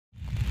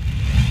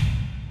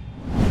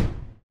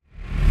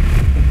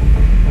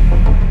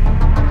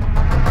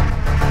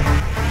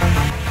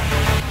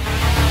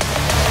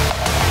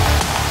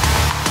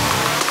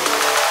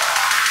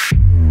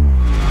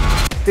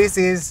this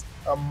is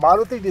a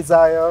Maruti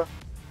Dzire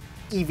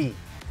EV.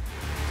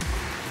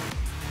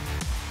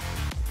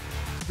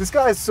 This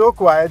car is so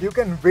quiet you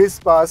can whiz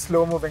past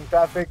slow-moving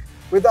traffic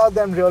without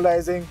them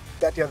realizing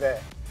that you're there.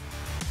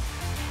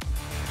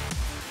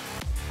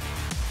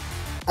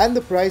 And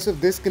the price of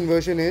this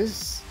conversion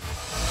is...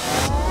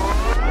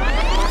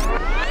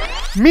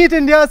 Meet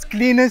India's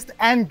cleanest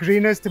and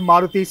greenest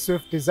Maruti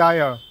Swift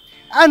Dzire.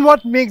 And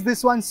what makes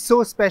this one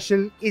so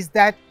special is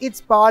that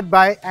it's powered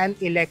by an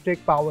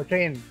electric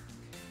powertrain.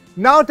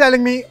 Now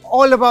telling me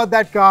all about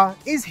that car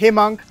is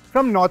Hemang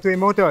from Northway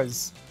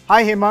Motors.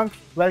 Hi Hemang,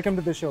 welcome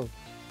to the show.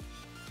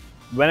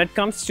 When it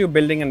comes to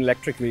building an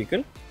electric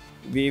vehicle,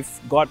 we've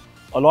got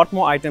a lot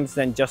more items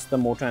than just the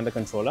motor and the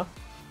controller.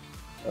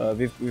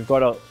 We've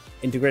got an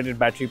integrated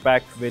battery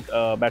pack with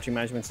a battery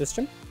management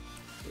system.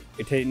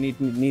 It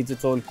needs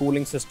its own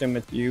cooling system.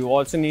 You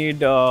also need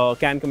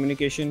CAN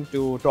communication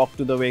to talk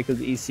to the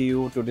vehicle's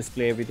ECU, to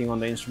display everything on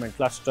the instrument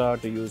cluster,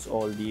 to use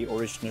all the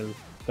original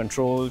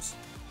controls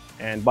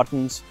and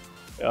buttons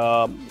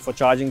for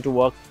charging to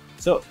work.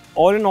 So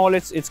all in all,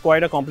 it's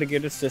quite a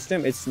complicated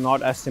system. It's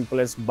not as simple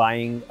as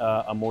buying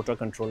a motor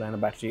controller and a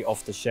battery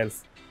off the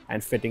shelf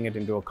and fitting it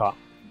into a car.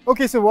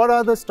 Okay, so what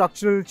are the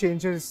structural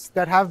changes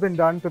that have been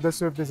done to the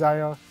Swift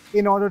Dzire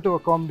in order to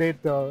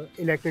accommodate the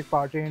electric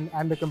powertrain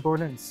and the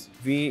components?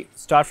 We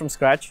start from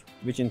scratch,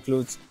 which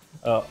includes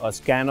a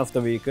scan of the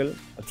vehicle,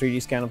 a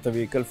 3D scan of the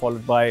vehicle,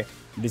 followed by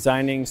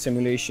designing,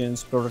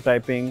 simulations,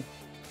 prototyping,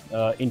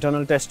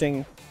 internal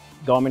testing,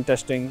 government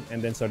testing, and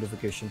then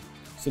certification.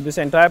 So this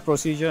entire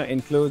procedure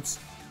includes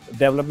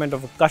development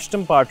of a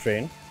custom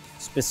powertrain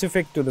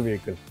specific to the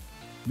vehicle,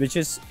 which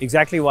is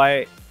exactly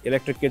why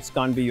electric kits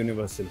can't be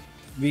universal.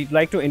 We'd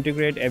like to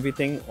integrate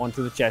everything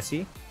onto the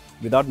chassis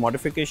without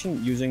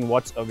modification using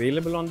what's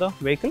available on the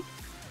vehicle.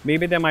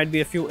 Maybe there might be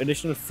a few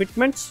additional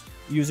fitments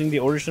using the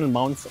original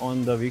mounts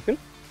on the vehicle,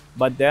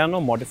 but there are no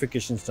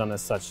modifications done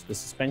as such. The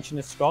suspension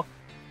is stock,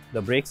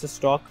 the brakes are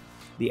stock,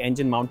 the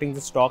engine mounting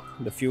is stock,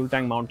 the fuel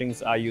tank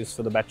mountings are used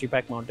for the battery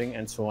pack mounting,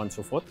 and so on and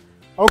so forth.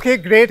 Okay,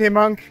 great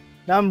Hemang.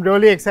 Now I'm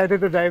really excited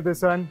to drive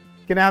this one.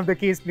 Can I have the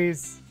keys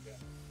please? Yeah.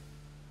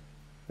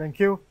 Thank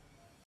you.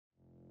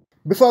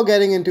 Before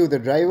getting into the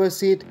driver's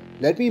seat,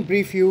 let me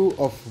brief you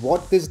of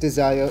what this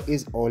Dzire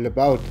is all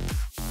about.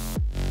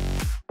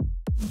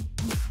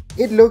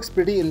 It looks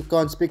pretty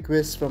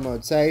inconspicuous from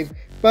outside,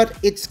 but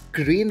its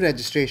green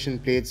registration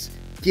plates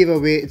give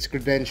away its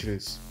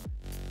credentials.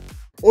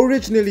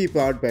 Originally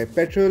powered by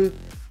petrol,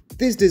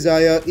 this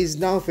Dzire is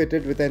now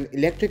fitted with an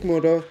electric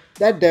motor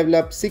that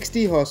develops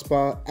 60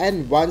 horsepower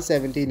and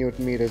 170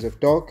 Nm of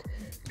torque,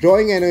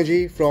 drawing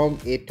energy from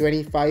a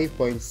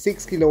 25.6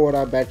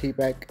 kWh battery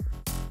pack.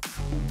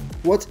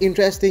 What's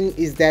interesting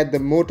is that the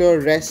motor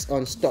rests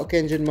on stock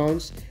engine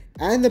mounts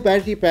and the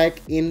battery pack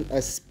in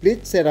a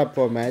split setup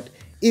format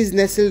is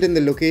nestled in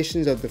the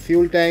locations of the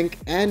fuel tank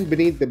and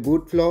beneath the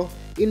boot floor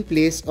in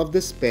place of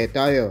the spare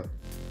tire.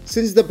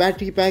 Since the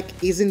battery pack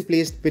isn't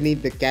placed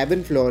beneath the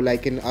cabin floor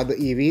like in other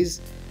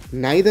EVs,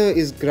 neither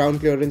is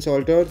ground clearance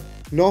altered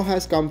nor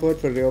has comfort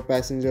for rear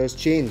passengers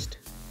changed.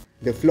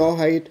 The floor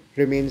height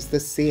remains the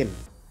same.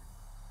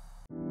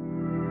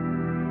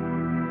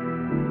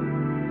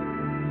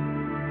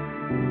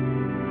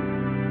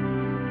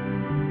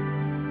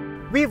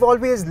 We've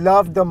always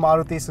loved the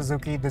Maruti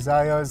Suzuki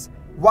Dzire's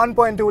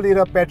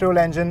 1.2-litre petrol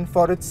engine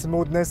for its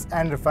smoothness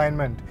and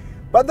refinement.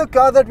 But the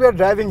car that we are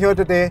driving here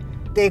today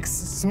takes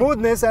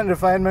smoothness and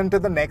refinement to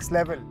the next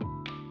level.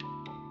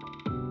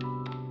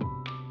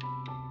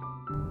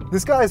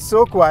 This car is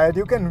so quiet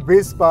you can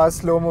whiz past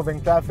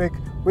slow-moving traffic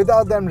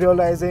without them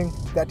realizing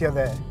that you're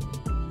there.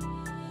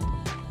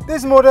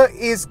 This motor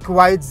is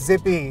quite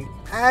zippy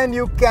and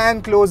you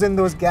can close in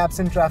those gaps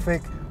in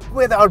traffic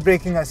without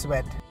breaking a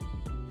sweat.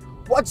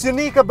 What's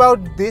unique about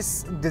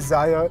this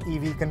Dzire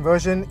EV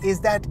conversion is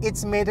that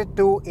it's mated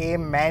to a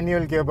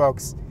manual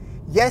gearbox.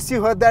 Yes,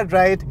 you heard that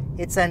right.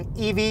 It's an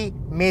EV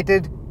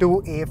mated to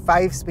a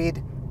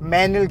 5-speed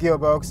manual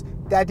gearbox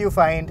that you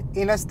find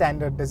in a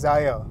standard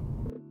Dzire.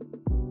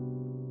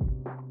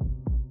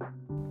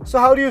 So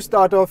how do you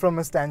start off from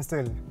a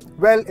standstill?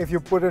 Well, if you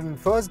put it in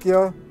first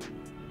gear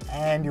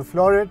and you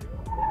floor it,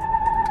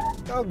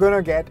 you're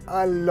gonna get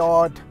a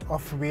lot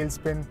of wheel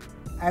spin,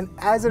 and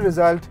as a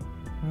result,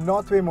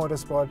 Northway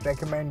Motorsport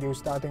recommend you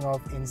starting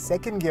off in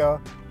second gear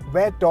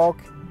where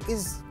torque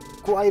is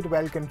quite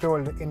well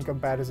controlled in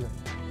comparison.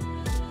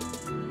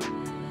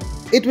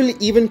 It will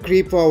even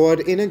creep forward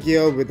in a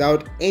gear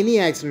without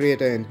any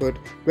accelerator input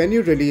when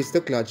you release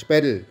the clutch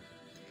pedal.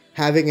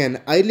 Having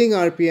an idling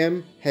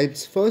RPM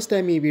helps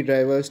first-time EV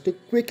drivers to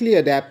quickly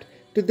adapt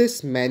to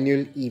this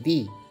manual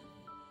EV.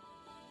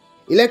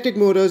 Electric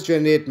motors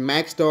generate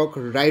max torque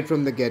right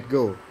from the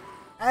get-go.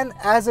 And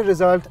as a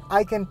result,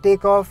 I can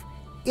take off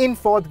in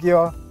fourth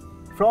gear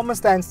from a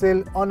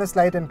standstill on a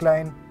slight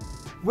incline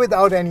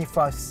without any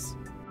fuss.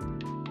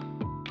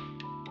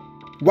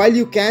 While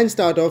you can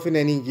start off in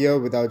any gear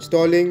without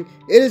stalling,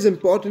 it is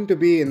important to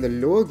be in the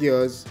lower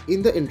gears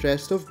in the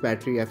interest of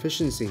battery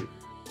efficiency.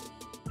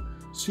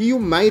 so you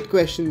might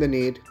question the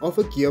need of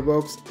a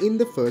gearbox in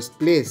the first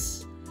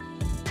place.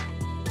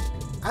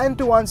 And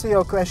to answer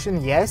your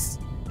question, yes,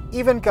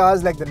 even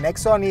cars like the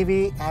Nexon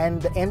EV and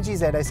the MG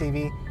ZS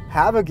EV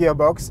have a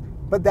gearbox,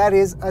 but that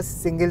is a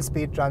single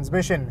speed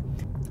transmission.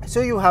 So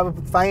you have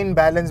a fine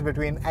balance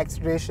between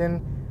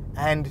acceleration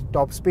and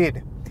top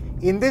speed.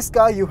 In this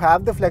car, you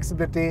have the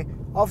flexibility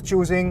of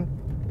choosing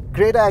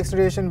greater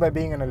acceleration by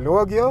being in a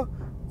lower gear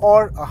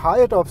or a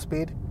higher top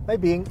speed by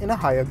being in a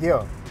higher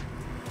gear.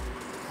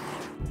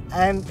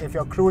 And if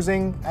you're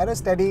cruising at a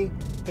steady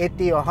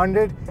 80 or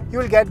 100, you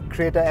will get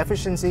greater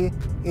efficiency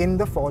in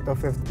the 4th or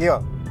 5th gear.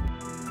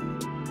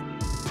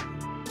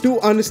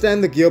 To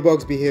understand the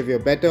gearbox behavior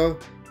better,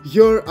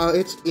 here are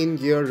its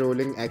in-gear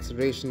rolling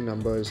acceleration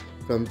numbers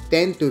from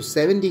 10 to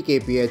 70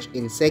 kph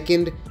in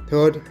 2nd,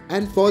 3rd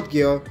and 4th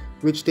gear,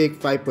 which take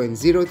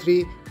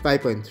 5.03,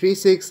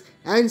 5.36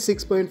 and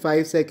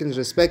 6.5 seconds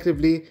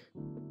respectively.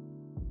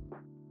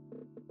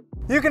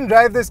 You can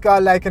drive this car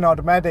like an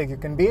automatic. You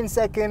can be in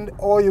 2nd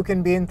or you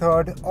can be in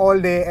 3rd all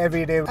day,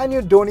 every day, and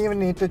you don't even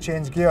need to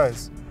change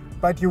gears.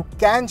 But you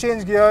can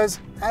change gears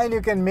and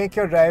you can make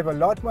your drive a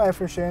lot more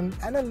efficient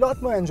and a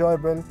lot more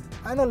enjoyable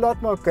and a lot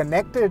more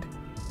connected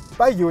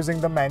by using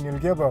the manual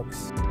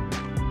gearbox.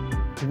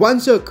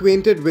 Once you're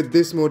acquainted with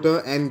this motor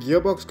and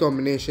gearbox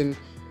combination,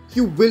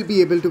 you will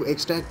be able to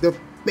extract the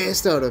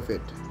best out of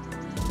it.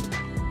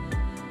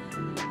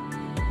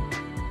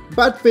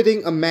 But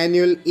fitting a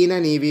manual in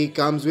an EV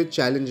comes with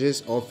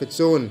challenges of its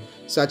own,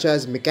 such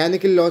as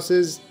mechanical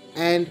losses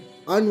and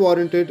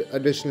unwarranted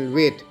additional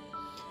weight.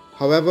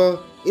 However,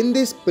 in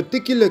this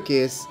particular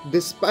case,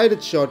 despite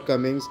its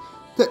shortcomings,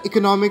 the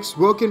economics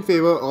work in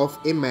favor of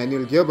a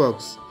manual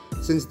gearbox,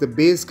 since the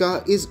base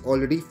car is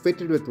already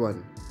fitted with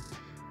one.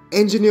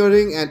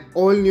 Engineering an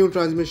all-new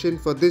transmission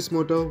for this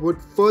motor would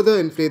further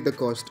inflate the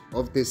cost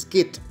of this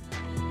kit.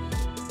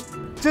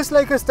 Just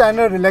like a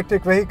standard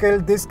electric vehicle,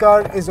 this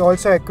car is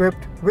also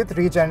equipped with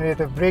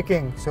regenerative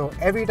braking. So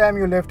every time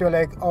you lift your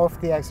leg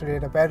off the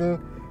accelerator pedal,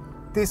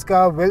 this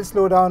car will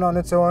slow down on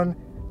its own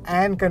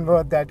and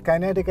convert that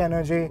kinetic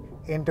energy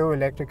into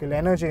electrical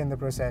energy in the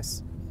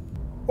process.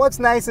 What's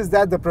nice is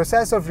that the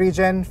process of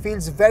regen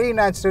feels very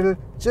natural,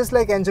 just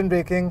like engine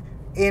braking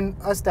in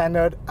a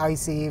standard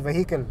ICE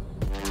vehicle.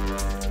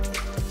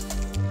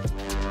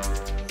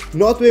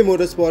 Northway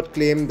Motorsport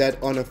claimed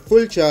that on a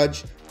full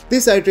charge,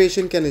 this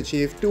iteration can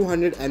achieve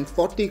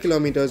 240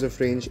 km of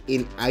range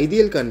in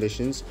ideal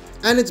conditions,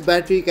 and its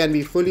battery can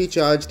be fully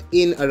charged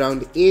in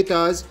around 8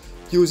 hours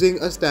using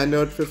a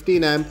standard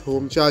 15 amp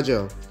home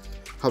charger.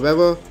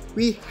 However,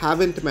 we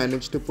haven't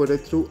managed to put it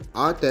through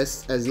our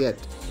tests as yet.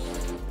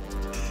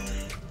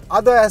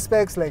 Other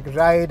aspects like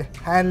ride,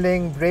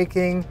 handling,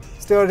 braking,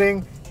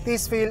 steering,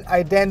 these feel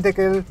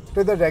identical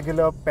to the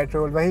regular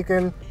petrol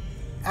vehicle,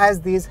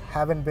 as these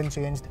haven't been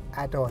changed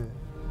at all.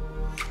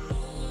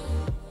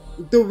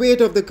 The weight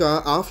of the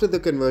car after the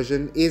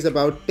conversion is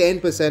about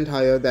 10%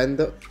 higher than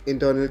the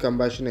internal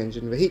combustion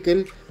engine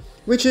vehicle,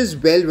 which is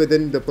well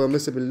within the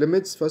permissible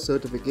limits for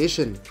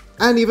certification.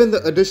 And even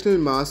the additional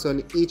mass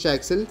on each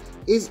axle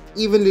is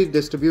evenly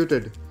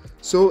distributed,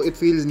 so it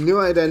feels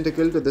near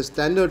identical to the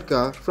standard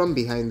car from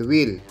behind the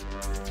wheel.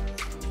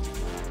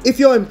 If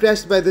you're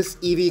impressed by this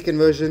EV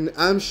conversion,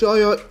 I'm sure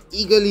you're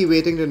eagerly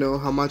waiting to know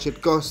how much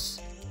it costs.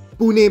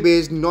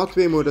 Pune-based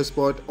Northway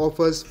Motorsport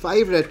offers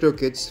 5 retro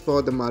kits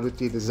for the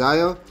Maruti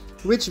Dzire,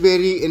 which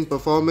vary in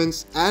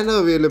performance and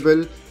are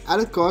available at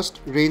a cost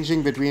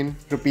ranging between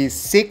Rs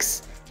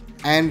 6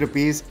 and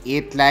Rs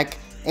 8 lakh,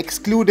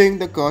 excluding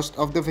the cost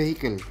of the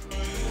vehicle.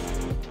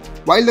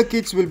 While the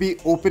kits will be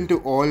open to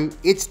all,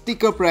 its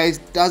sticker price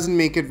doesn't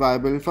make it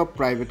viable for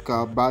private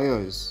car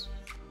buyers.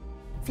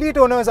 Fleet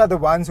owners are the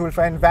ones who will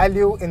find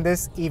value in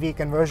this EV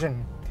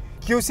conversion.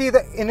 You see,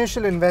 the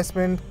initial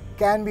investment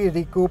can be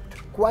recouped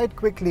quite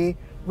quickly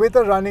with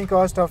a running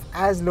cost of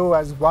as low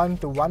as 1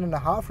 to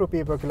 1.5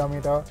 rupee per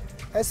kilometer,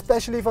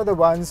 especially for the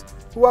ones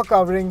who are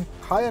covering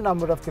higher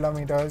number of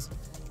kilometers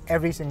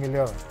every single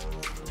year.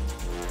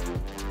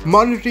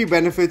 Monetary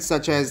benefits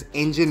such as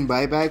engine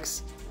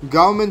buybacks,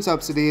 government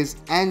subsidies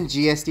and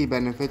GST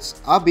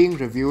benefits are being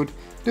reviewed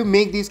to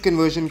make these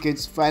conversion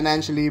kits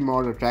financially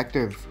more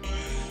attractive.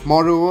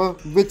 Moreover,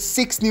 with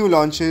 6 new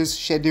launches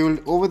scheduled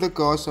over the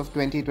course of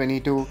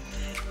 2022,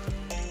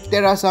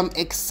 there are some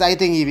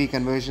exciting EV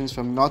conversions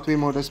from Northway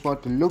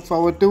Motorsport to look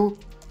forward to,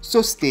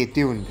 so stay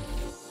tuned.